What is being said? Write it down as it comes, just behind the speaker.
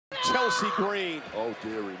Chelsea Green. Oh,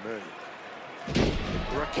 dearie me.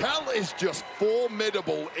 Raquel is just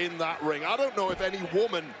formidable in that ring. I don't know if any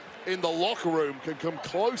woman in the locker room can come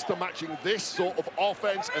close to matching this sort of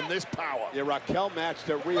offense and this power. Yeah, Raquel matched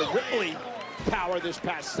Rhea Ripley power this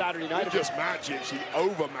past Saturday night. She just matched it. She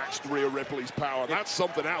overmatched Rhea Ripley's power. That's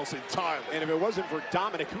something else entirely. And if it wasn't for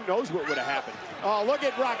Dominic, who knows what would have happened. Oh, look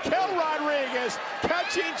at Raquel Rodriguez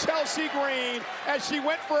catching Chelsea Green as she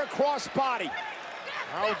went for a crossbody.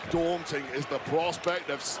 How daunting is the prospect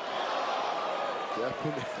of stepping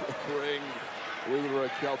in the ring with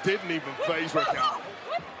Raquel? Didn't even phase Raquel.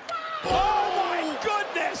 Oh my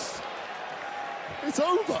goodness! It's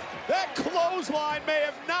over. That clothesline may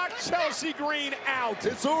have knocked Chelsea Green out.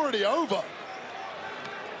 It's already over.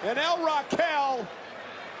 And El Raquel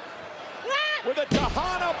with a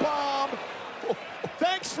Tejana bomb.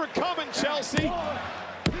 Thanks for coming, Chelsea.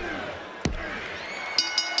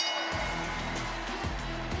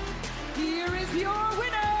 Here is your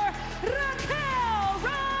winner, Raquel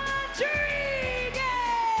Rodriguez!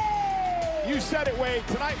 You said it, Wade.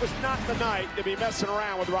 Tonight was not the night to be messing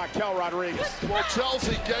around with Raquel Rodriguez. Well,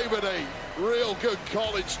 Chelsea gave it a real good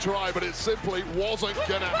college try, but it simply wasn't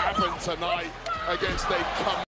going to happen tonight against a